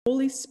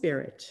Holy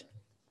Spirit.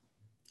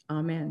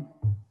 Amen.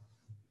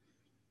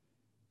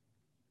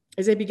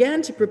 As I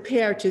began to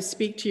prepare to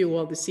speak to you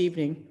all this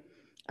evening,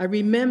 I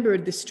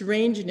remembered the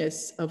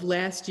strangeness of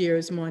last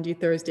year's Maundy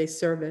Thursday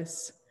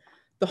service,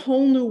 the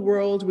whole new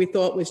world we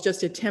thought was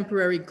just a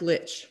temporary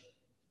glitch.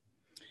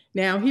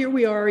 Now here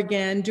we are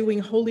again doing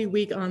Holy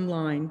Week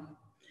online.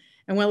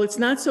 And while it's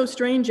not so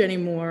strange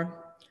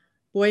anymore,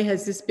 boy,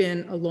 has this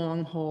been a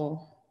long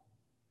haul.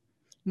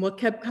 And what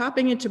kept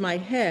popping into my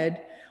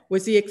head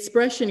was the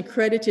expression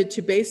credited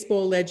to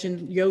baseball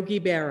legend Yogi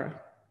Berra.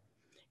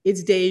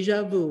 It's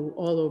deja vu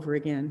all over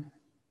again.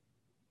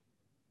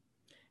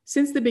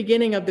 Since the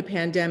beginning of the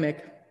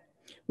pandemic,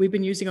 we've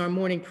been using our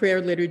morning prayer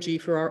liturgy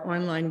for our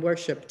online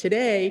worship.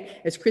 Today,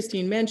 as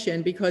Christine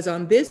mentioned, because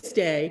on this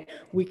day,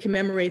 we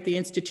commemorate the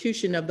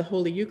institution of the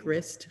Holy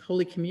Eucharist,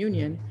 Holy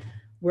Communion,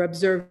 we're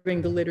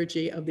observing the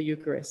liturgy of the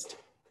Eucharist.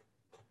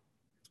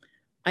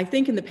 I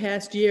think in the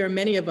past year,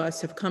 many of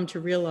us have come to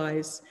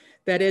realize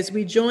that as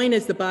we join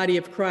as the body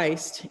of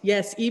Christ,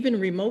 yes, even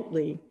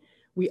remotely,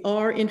 we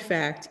are in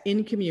fact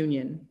in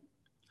communion,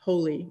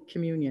 Holy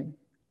Communion.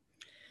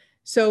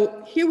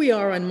 So here we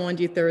are on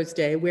Maundy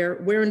Thursday,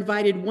 where we're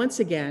invited once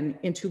again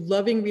into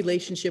loving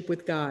relationship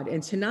with God.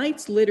 And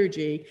tonight's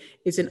liturgy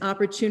is an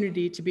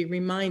opportunity to be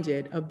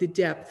reminded of the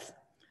depth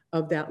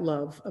of that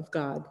love of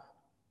God.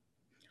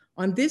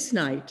 On this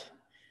night,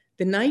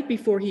 the night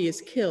before he is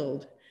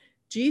killed,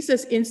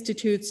 Jesus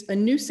institutes a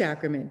new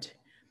sacrament,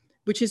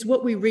 which is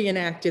what we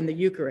reenact in the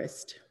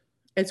Eucharist.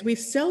 As we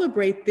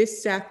celebrate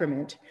this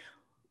sacrament,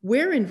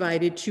 we're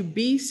invited to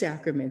be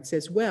sacraments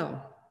as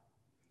well.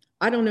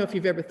 I don't know if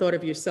you've ever thought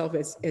of yourself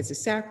as a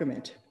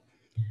sacrament,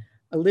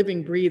 a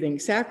living, breathing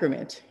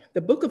sacrament.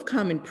 The Book of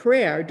Common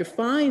Prayer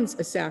defines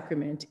a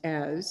sacrament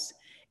as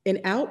an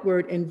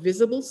outward and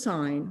visible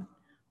sign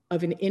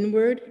of an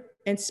inward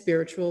and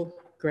spiritual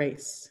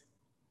grace.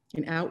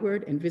 An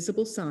outward and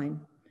visible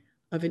sign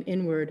of an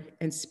inward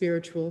and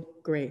spiritual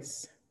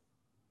grace.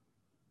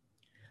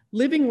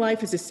 Living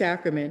life as a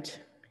sacrament,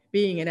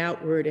 being an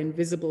outward and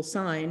visible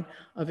sign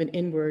of an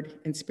inward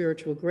and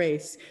spiritual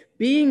grace,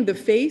 being the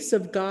face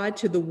of God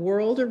to the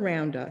world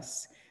around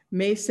us,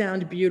 may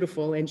sound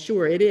beautiful, and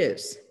sure it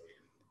is,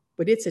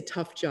 but it's a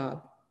tough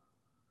job.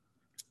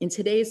 In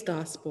today's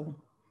gospel,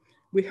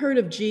 we heard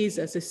of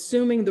Jesus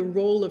assuming the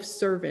role of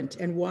servant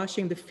and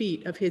washing the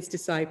feet of his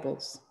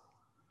disciples.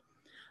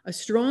 A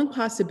strong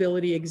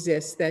possibility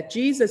exists that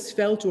Jesus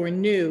felt or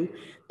knew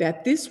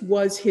that this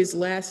was his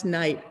last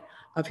night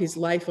of his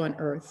life on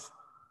earth.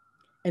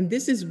 And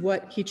this is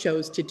what he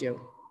chose to do.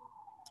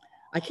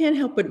 I can't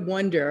help but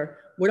wonder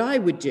what I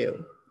would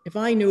do if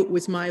I knew it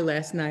was my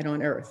last night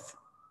on earth.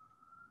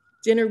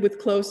 Dinner with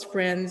close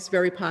friends,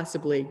 very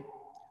possibly.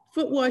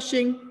 Foot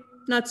washing,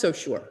 not so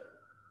sure.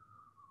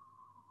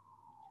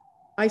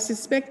 I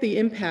suspect the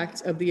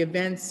impact of the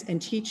events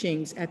and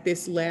teachings at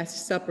this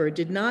Last Supper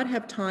did not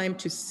have time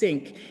to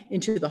sink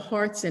into the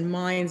hearts and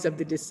minds of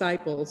the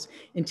disciples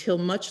until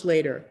much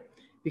later,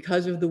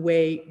 because of the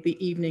way the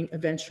evening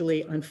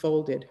eventually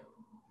unfolded.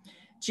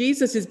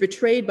 Jesus is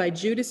betrayed by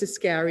Judas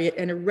Iscariot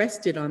and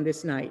arrested on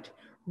this night,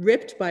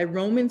 ripped by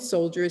Roman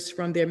soldiers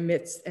from their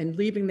midst and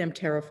leaving them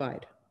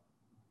terrified.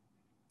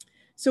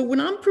 So when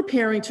I'm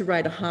preparing to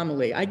write a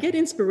homily, I get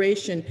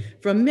inspiration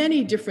from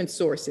many different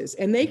sources,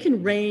 and they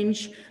can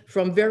range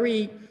from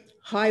very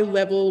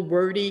high-level,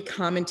 wordy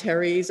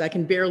commentaries I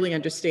can barely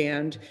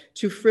understand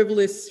to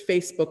frivolous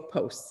Facebook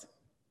posts.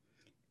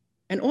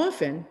 And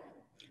often,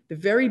 the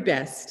very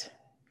best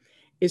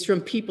is from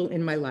people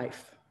in my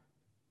life.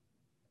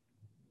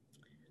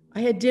 I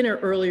had dinner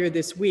earlier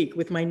this week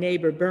with my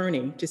neighbor,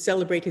 Bernie, to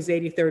celebrate his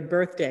 83rd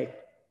birthday.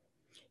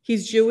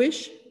 He's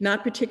Jewish,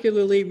 not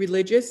particularly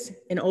religious,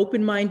 an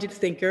open-minded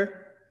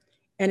thinker,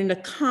 and an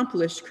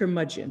accomplished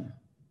curmudgeon.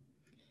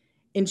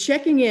 In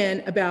checking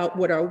in about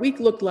what our week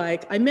looked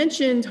like, I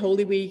mentioned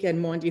Holy Week and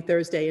Maundy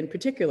Thursday in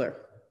particular.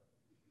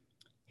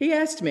 He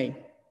asked me,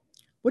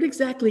 "What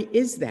exactly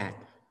is that?"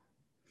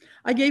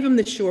 I gave him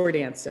the short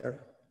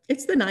answer.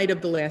 It's the night of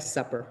the Last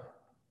Supper.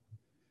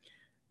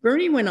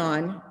 Bernie went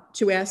on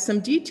to ask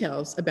some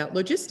details about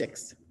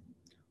logistics.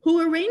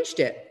 Who arranged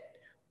it?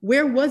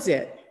 Where was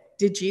it?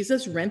 Did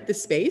Jesus rent the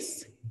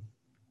space?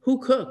 Who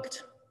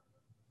cooked?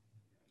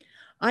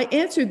 I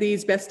answered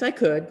these best I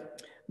could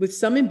with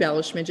some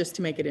embellishment just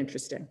to make it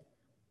interesting.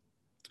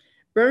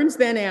 Burns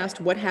then asked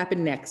what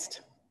happened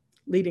next,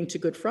 leading to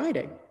Good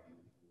Friday.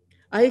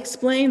 I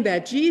explained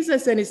that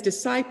Jesus and his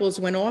disciples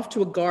went off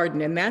to a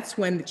garden, and that's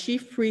when the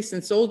chief priests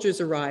and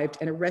soldiers arrived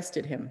and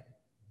arrested him.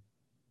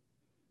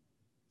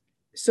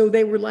 So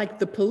they were like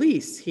the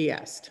police, he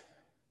asked.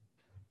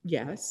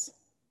 Yes.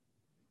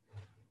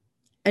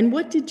 And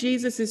what did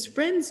Jesus's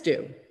friends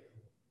do?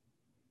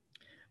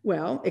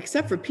 Well,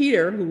 except for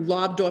Peter, who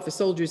lobbed off a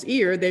soldier's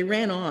ear, they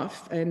ran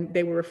off and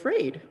they were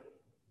afraid.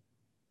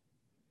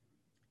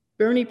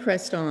 Bernie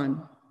pressed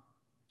on.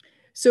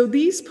 So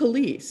these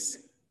police,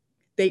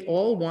 they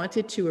all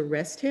wanted to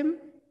arrest him?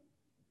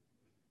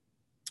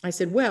 I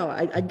said, well,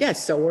 I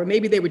guess so, or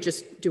maybe they were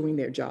just doing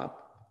their job.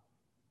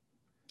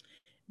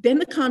 Then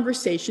the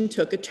conversation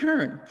took a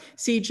turn.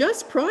 See,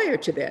 just prior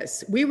to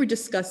this, we were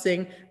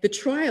discussing the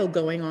trial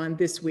going on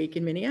this week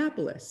in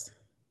Minneapolis.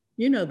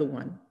 You know the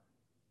one.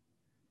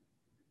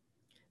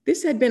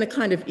 This had been a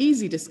kind of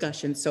easy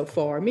discussion so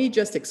far, me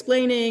just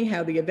explaining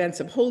how the events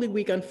of Holy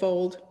Week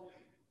unfold.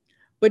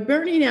 But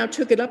Bernie now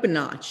took it up a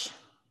notch,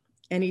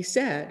 and he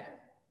said,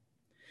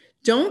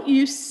 "Don't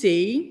you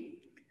see?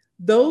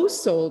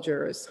 Those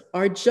soldiers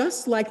are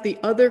just like the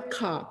other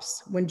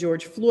cops when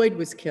George Floyd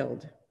was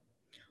killed.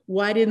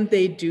 Why didn't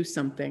they do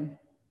something?"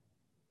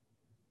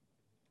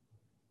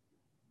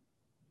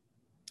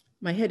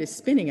 My head is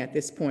spinning at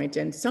this point,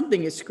 and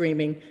something is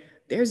screaming,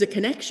 "There's a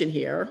connection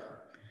here."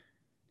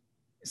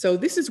 So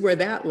this is where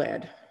that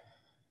led.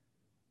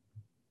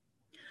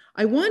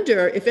 I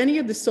wonder if any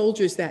of the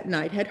soldiers that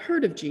night had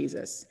heard of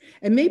Jesus,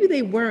 and maybe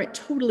they weren't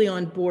totally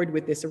on board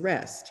with this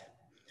arrest.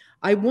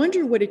 I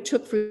wonder what it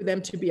took for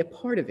them to be a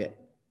part of it.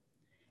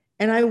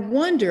 And I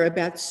wonder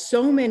about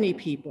so many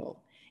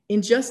people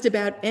in just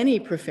about any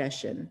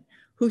profession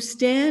who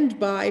stand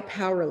by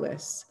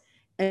powerless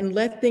and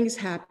let things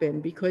happen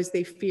because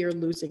they fear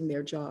losing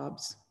their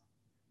jobs.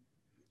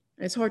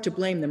 And it's hard to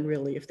blame them,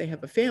 really, if they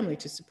have a family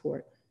to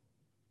support.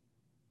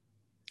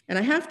 And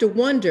I have to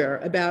wonder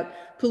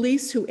about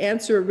police who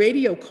answer a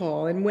radio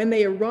call, and when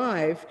they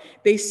arrive,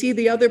 they see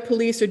the other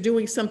police are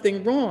doing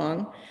something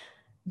wrong.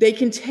 They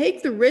can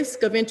take the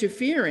risk of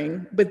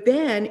interfering, but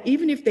then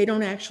even if they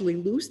don't actually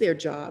lose their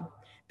job,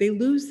 they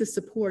lose the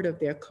support of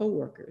their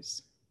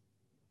coworkers.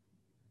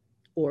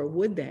 Or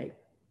would they?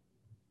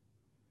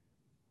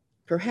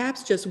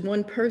 Perhaps just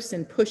one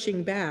person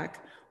pushing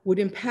back would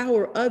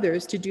empower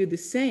others to do the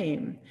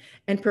same.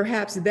 And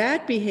perhaps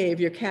that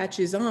behavior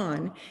catches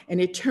on and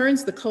it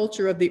turns the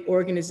culture of the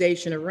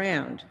organization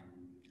around.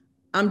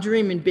 I'm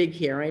dreaming big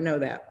here, I know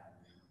that.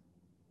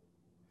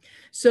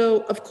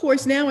 So, of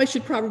course, now I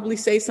should probably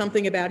say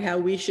something about how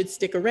we should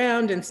stick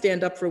around and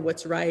stand up for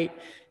what's right,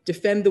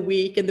 defend the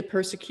weak and the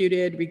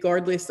persecuted,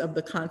 regardless of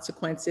the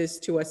consequences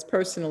to us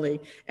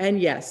personally. And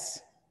yes,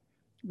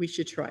 we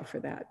should try for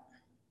that.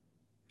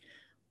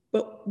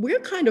 But we're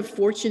kind of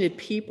fortunate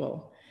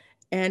people.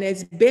 And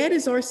as bad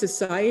as our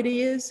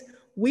society is,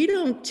 we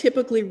don't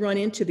typically run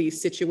into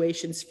these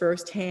situations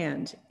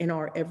firsthand in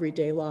our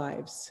everyday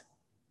lives.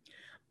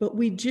 But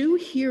we do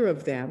hear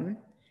of them,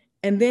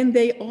 and then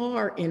they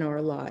are in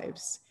our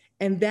lives.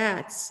 And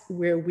that's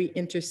where we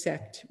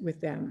intersect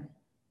with them.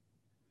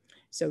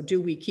 So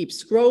do we keep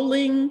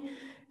scrolling,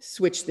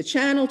 switch the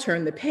channel,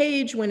 turn the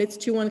page when it's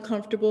too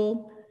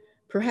uncomfortable?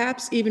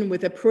 Perhaps even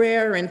with a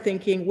prayer and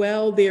thinking,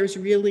 well, there's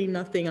really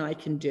nothing I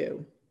can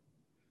do.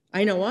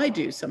 I know I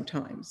do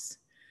sometimes.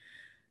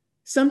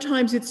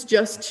 Sometimes it's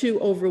just too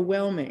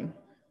overwhelming.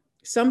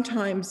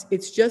 Sometimes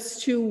it's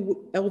just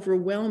too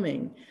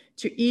overwhelming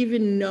to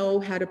even know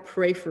how to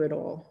pray for it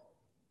all.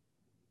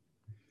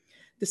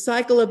 The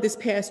cycle of this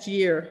past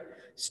year,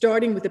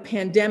 starting with the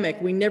pandemic,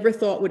 we never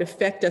thought would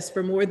affect us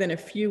for more than a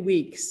few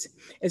weeks.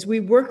 As we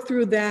worked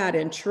through that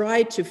and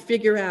tried to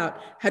figure out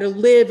how to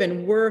live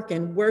and work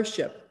and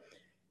worship,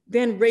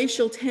 then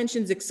racial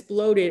tensions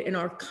exploded and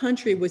our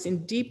country was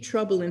in deep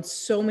trouble in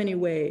so many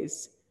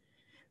ways.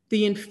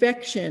 The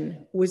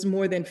infection was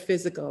more than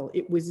physical.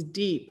 It was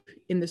deep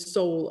in the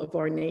soul of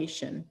our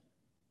nation.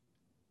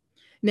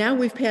 Now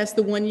we've passed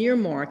the 1-year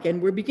mark and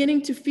we're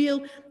beginning to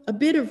feel a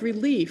bit of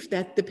relief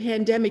that the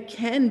pandemic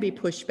can be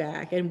pushed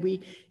back and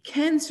we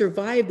can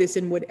survive this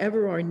in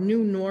whatever our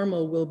new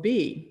normal will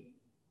be.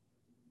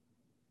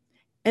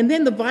 And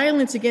then the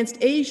violence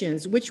against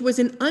Asians, which was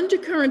an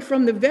undercurrent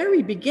from the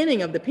very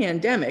beginning of the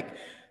pandemic,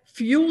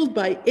 fueled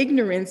by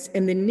ignorance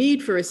and the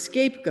need for a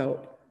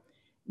scapegoat.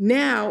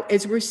 Now,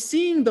 as we're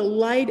seeing the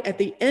light at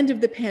the end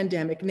of the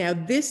pandemic, now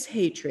this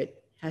hatred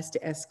has to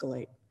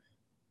escalate.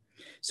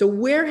 So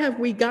where have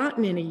we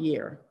gotten in a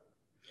year?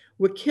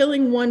 We're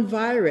killing one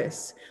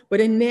virus, but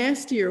a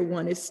nastier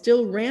one is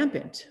still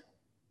rampant.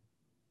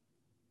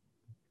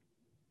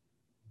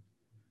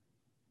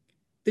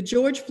 The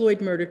George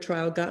Floyd murder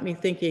trial got me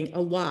thinking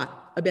a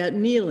lot about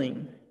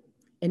kneeling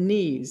and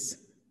knees.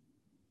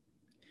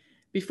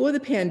 Before the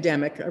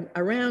pandemic,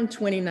 around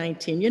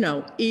 2019,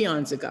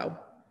 eons ago,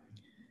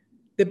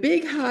 the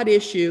big hot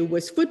issue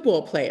was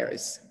football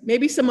players,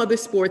 maybe some other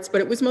sports,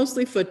 but it was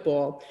mostly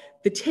football,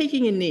 the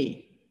taking a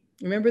knee.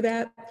 Remember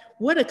that?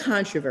 What a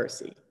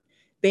controversy.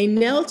 They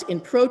knelt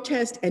in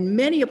protest and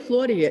many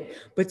applauded it,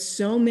 but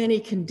so many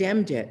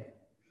condemned it.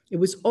 It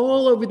was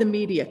all over the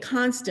media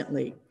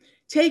constantly.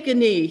 Take a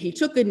knee, he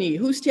took a knee,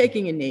 who's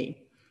taking a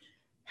knee?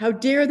 How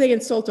dare they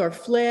insult our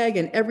flag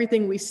and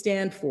everything we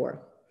stand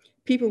for?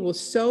 People were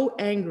so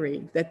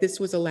angry that this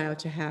was allowed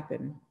to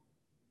happen.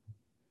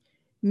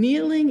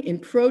 Kneeling in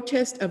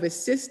protest of a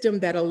system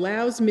that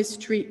allows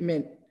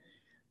mistreatment,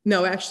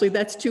 no, actually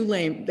that's too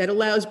lame, that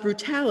allows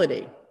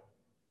brutality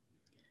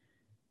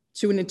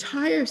to an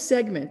entire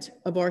segment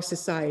of our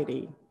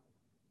society.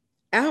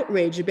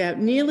 Outrage about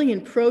kneeling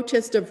in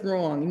protest of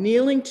wrong,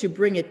 kneeling to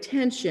bring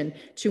attention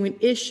to an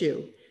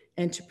issue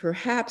and to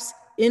perhaps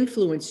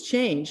influence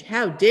change.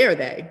 How dare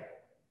they?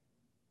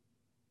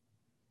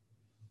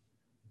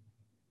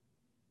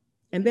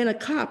 And then a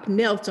cop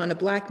knelt on a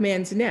black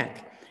man's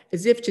neck,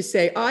 as if to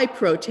say, I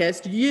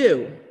protest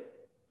you.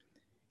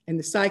 And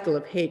the cycle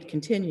of hate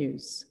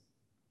continues.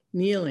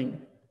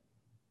 Kneeling,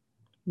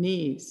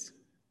 knees.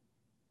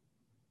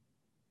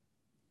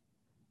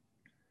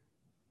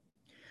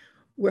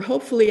 We're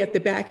hopefully at the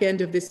back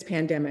end of this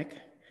pandemic,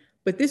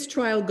 but this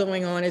trial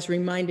going on is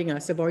reminding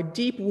us of our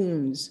deep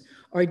wounds,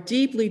 our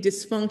deeply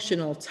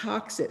dysfunctional,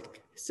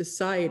 toxic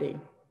society.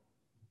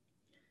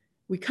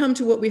 We come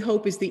to what we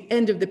hope is the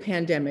end of the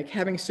pandemic,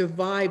 having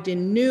survived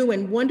in new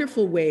and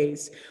wonderful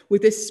ways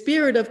with a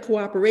spirit of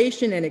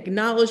cooperation and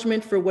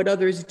acknowledgement for what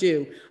others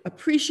do,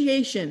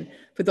 appreciation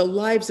for the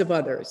lives of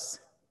others.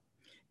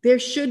 There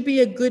should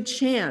be a good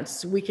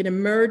chance we can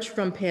emerge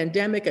from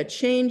pandemic a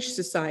changed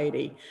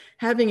society,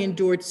 having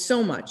endured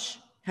so much,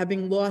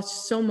 having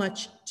lost so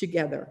much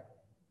together.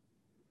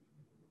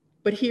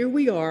 But here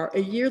we are a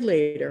year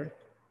later,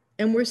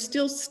 and we're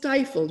still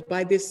stifled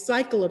by this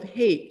cycle of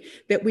hate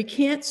that we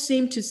can't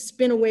seem to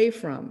spin away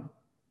from.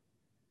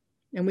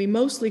 And we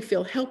mostly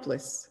feel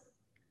helpless,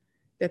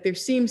 that there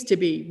seems to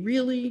be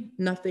really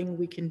nothing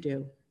we can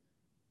do.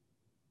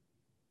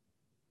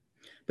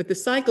 But the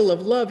cycle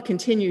of love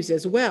continues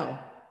as well.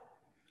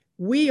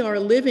 We are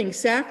living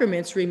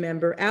sacraments,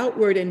 remember,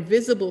 outward and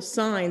visible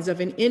signs of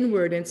an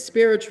inward and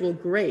spiritual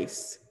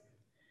grace.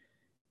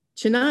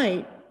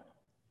 Tonight,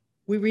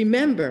 we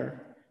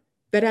remember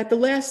that at the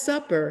Last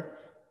Supper,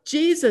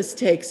 Jesus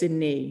takes a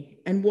knee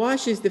and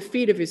washes the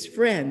feet of his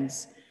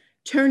friends,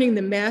 turning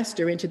the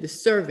master into the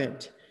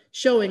servant,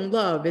 showing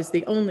love as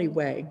the only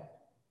way.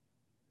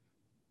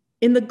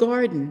 In the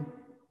garden,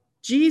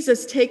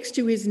 Jesus takes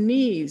to his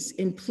knees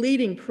in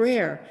pleading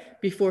prayer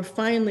before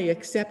finally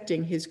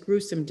accepting his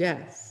gruesome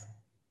death.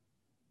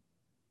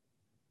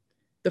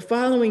 The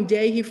following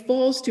day, he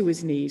falls to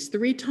his knees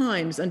 3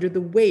 times under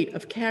the weight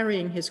of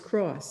carrying his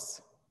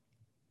cross.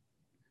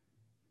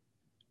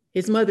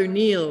 His mother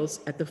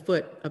kneels at the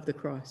foot of the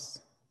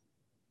cross.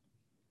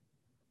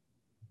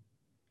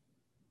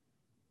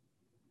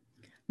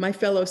 My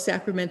fellow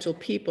sacramental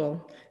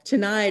people,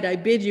 tonight I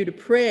bid you to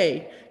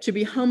pray, to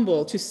be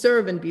humble, to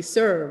serve and be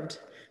served,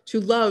 to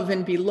love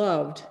and be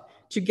loved,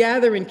 to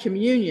gather in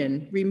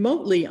communion,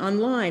 remotely,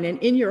 online, and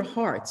in your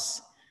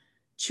hearts,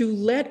 to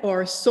let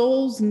our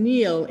souls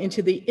kneel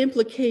into the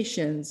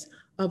implications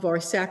of our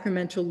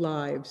sacramental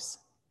lives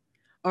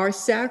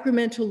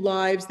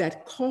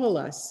that call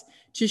us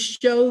to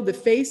show the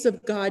face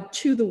of God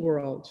to the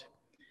world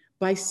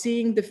by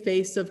seeing the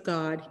face of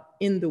God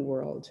in the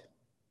world,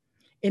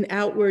 an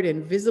outward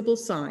and visible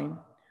sign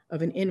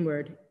of an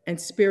inward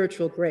and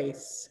spiritual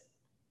grace.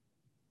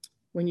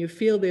 When you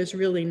feel there's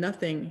really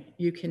nothing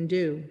you can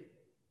do,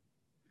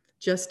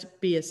 just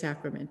be a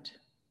sacrament.